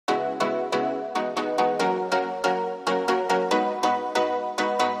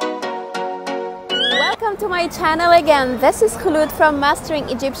to my channel again. This is Khulud from Mastering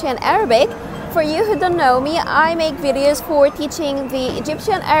Egyptian Arabic. For you who don't know me, I make videos for teaching the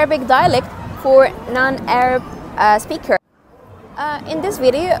Egyptian Arabic dialect for non-Arab speakers. In this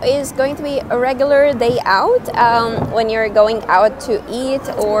video is going to be a regular day out when you're going out to eat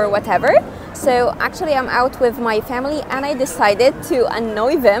or whatever. So actually I'm out with my family and I decided to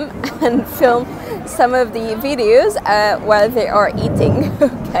annoy them and film some of the videos while they are eating.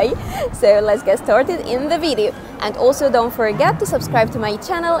 Okay, so let's get started in the video. And also don't forget to subscribe to my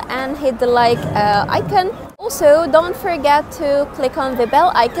channel and hit the like icon. Also don't forget to click on the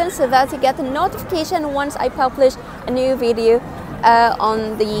bell icon so that you get a notification once I publish a new video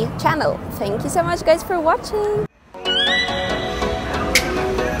on the channel. Thank you so much guys for watching.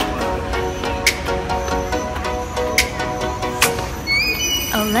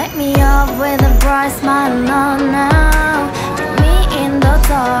 Oh, let me up with a bright smile on now. Put me in the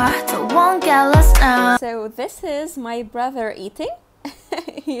dark, so won't get lost now. So this is my brother eating.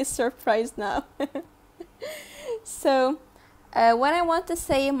 He is surprised now. So when I want to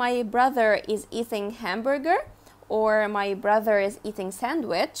say my brother is eating hamburger or my brother is eating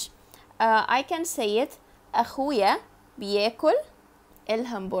sandwich, I can say it أخويا بياكل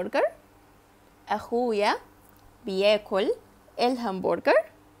الهمبرجر. أخويا بياكل الهمبرجر.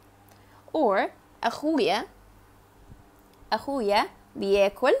 Or أخويا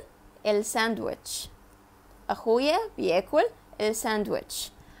بياكل الساندويتش. أخويا بياكل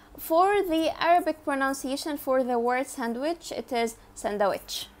الساندويتش. For the Arabic pronunciation for the word sandwich, it is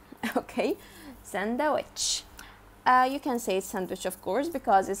sandwich. Okay, sandwich. You can say sandwich of course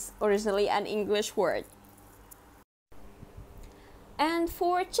because it's originally an English word. And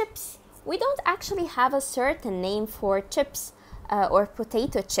for chips, we don't actually have a certain name for chips or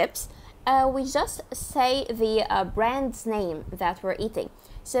potato chips. We just say the brand's name that we're eating.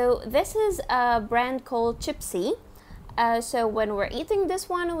 So this is a brand called Chipsy. So when we're eating this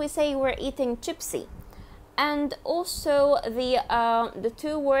one, we say we're eating Chipsy. And also the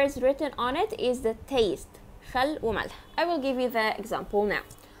two words written on it is the taste. خل وملح. I will give you the example now.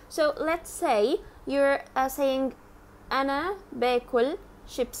 So let's say you're saying أنا باكل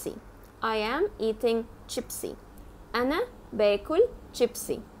شيبسي. I am eating chipsy. أنا باكل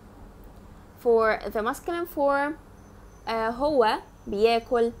chipsy. For the masculine form, هو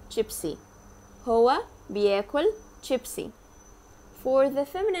بياكل chipsy. هو بياكل chipsy. For the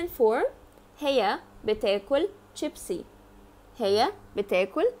feminine form, هي بتاكل chipsy. هي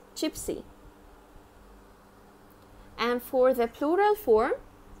بتاكل chipsy. And for the plural form,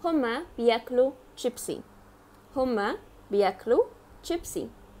 هما بياكلوا chipsy. هما بياكلوا chipsy.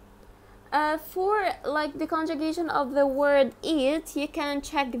 For like the conjugation of the word eat, you can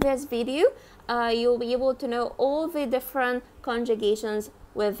check this video. You'll be able to know all the different conjugations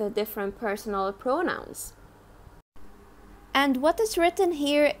with the different personal pronouns. And what is written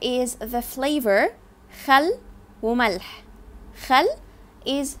here is the flavor خل وملح. خل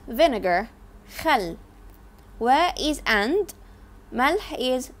is vinegar. خل. و is and. ملح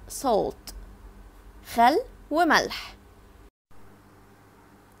is salt. خل وملح.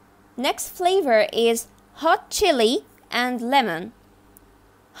 Next flavor is hot chili and lemon.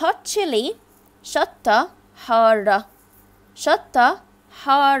 Hot chili شطة حارة. شطة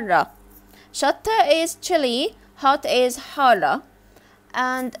حارة. شطة is chili, hot is حارة,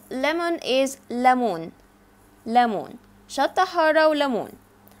 and lemon is ليمون. ليمون. شطة حارة وليمون.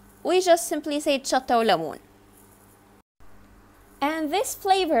 We just simply say شطة وليمون. And this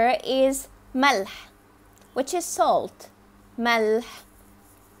flavor is ملح, which is salt. ملح.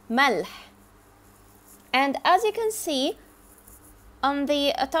 ملح. And as you can see on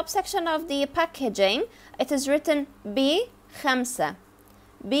the top section of the packaging, it is written B5.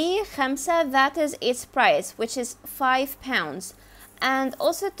 B5, that is its price, which is £5. And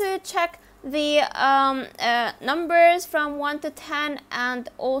also to check the numbers from 1 to 10 and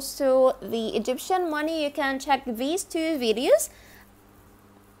also the Egyptian money, you can check these two videos.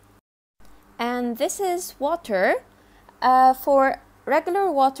 And this is water. For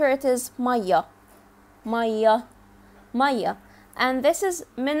regular water it is مية. مية. مية. And this is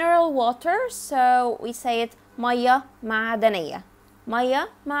mineral water, so we say it مية معدنية. مية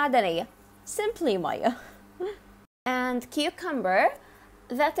معدنية. Simply مية. And cucumber,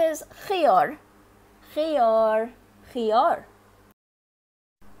 that is خيار. خيار. خيار.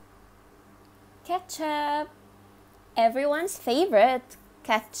 Ketchup. Everyone's favorite.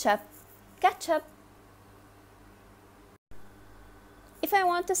 Ketchup. Ketchup. If I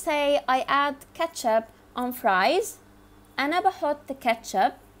want to say I add ketchup on fries, أنا بحط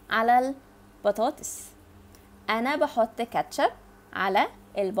ketchup على البطاطس. أنا بحط ketchup على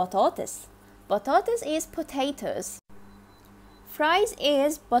البطاطس. بطاطس is potatoes. Fries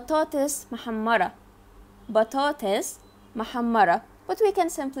is بطاطس محمرة. بطاطس محمرة. But we can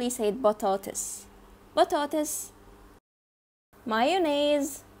simply say بطاطس. بطاطس.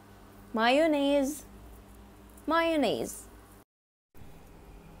 Mayonnaise. Mayonnaise. Mayonnaise.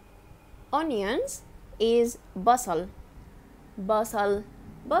 Onions is بصل. بصل.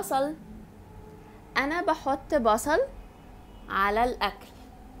 بصل. أنا بحط بصل على الأكل.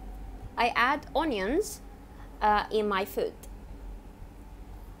 I add onions in my food.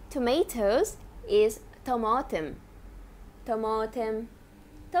 Tomatoes is طماطم. طماطم.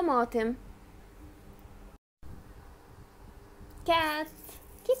 طماطم. Cat.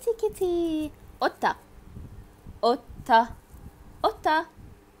 Kitty kitty. قطة. قطة. قطة.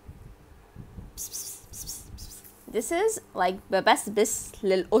 This is like ببسبس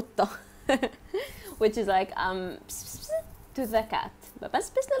للقطة. Which is like to the cat.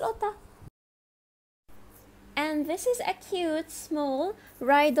 ببسبس للقطة. And this is a cute small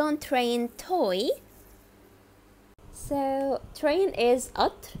ride-on train toy. So train is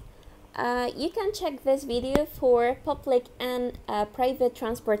قطر. You can check this video for public and private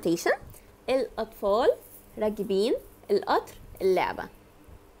transportation. الأطفال راكبين القطر اللعبة.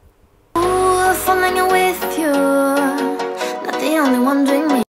 Ooh, falling with you, not the only one doing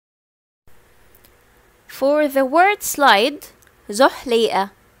me. For the word slide, زحليقة.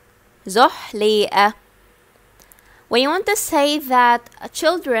 زحليقة. When you want to say that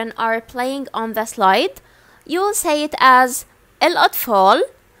children are playing on the slide, you will say it as الأطفال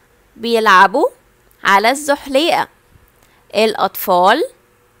بيلعبوا على الزحليقة. الأطفال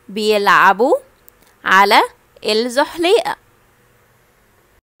بيلعبوا على الزحليقة.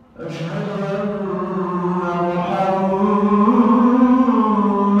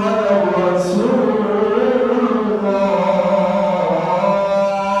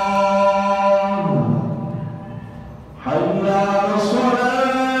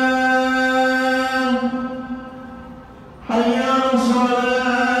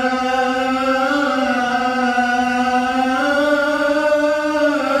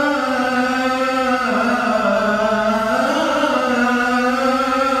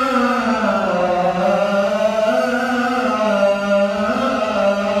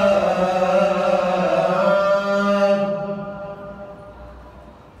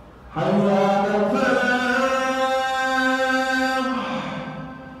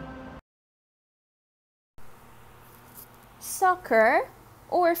 Soccer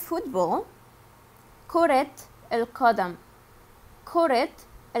or football. كرة القدم. كرة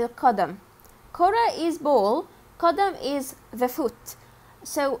القدم. كرة is ball. قدم is the foot.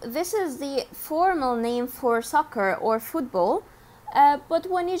 So this is the formal name for soccer or football. But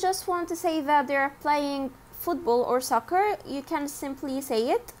when you just want to say that they're playing football or soccer, you can simply say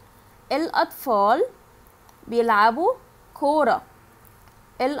it. الأطفال بيلعبوا كورة.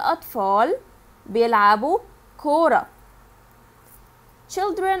 الأطفال بيلعبوا كورة.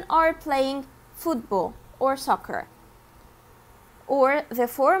 Children are playing football or soccer. Or the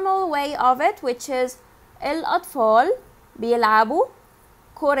formal way of it, which is الأطفال بيلعبوا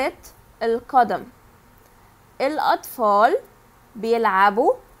كرة القدم. الأطفال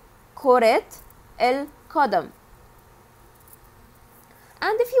بيلعبوا كرة القدم.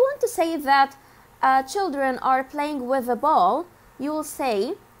 And if you want to say that children are playing with a ball, you will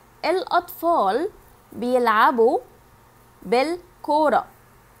say الأطفال بيلعبوا بالكورة.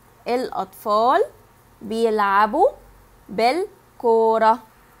 الأطفال بيلعبوا بالكورة.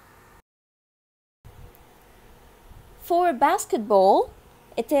 For basketball,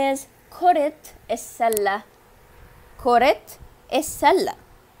 it is كرة السلة. كرة السلة.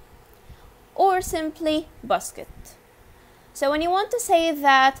 Or simply basket. So when you want to say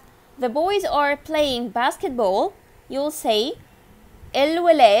that the boys are playing basketball, you'll say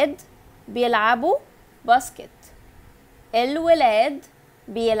الولاد بيلعبوا باسكت. الولاد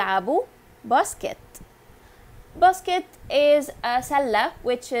بيلعبوا basket. Basket is a سلة,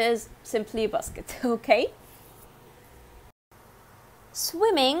 which is simply basket, okay?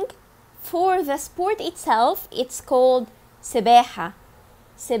 Swimming, for the sport itself, it's called سباحة.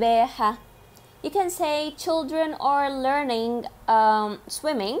 سباحة. You can say children are learning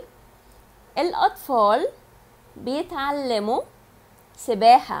swimming. الأطفال بيتعلموا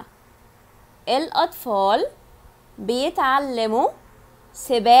سباحة. الأطفال بيتعلموا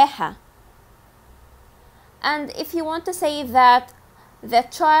سباحة. And if you want to say that the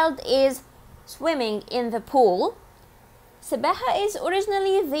child is swimming in the pool, سباحة is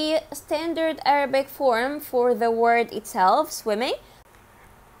originally the standard Arabic form for the word itself, swimming.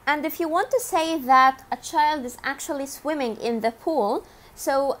 And if you want to say that a child is actually swimming in the pool,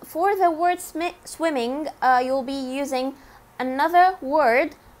 So for the word swimming, you'll be using another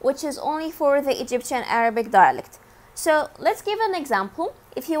word which is only for the Egyptian Arabic dialect. So let's give an example.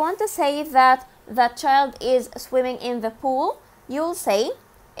 If you want to say that the child is swimming in the pool, you'll say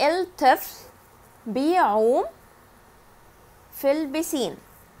الطفل بيعوم في البسين.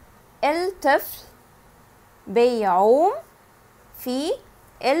 الطفل بيعوم في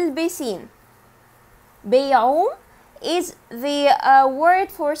البسين. بيعوم is the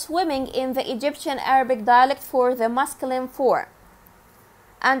word for swimming in the Egyptian Arabic dialect for the masculine form.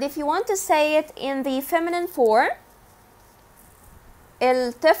 And if you want to say it in the feminine form,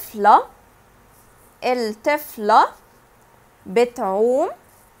 الطفلة بتعوم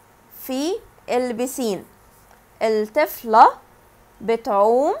في البسين. الطفلة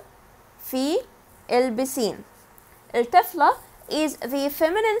بتعوم في البسين. الطفلة is the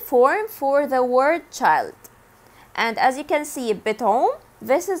feminine form for the word child. And as you can see, بتعوم,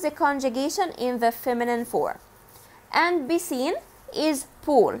 this is the conjugation in the feminine form. And بسين is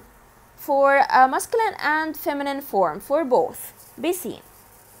pool for a masculine and feminine form for both. بسين.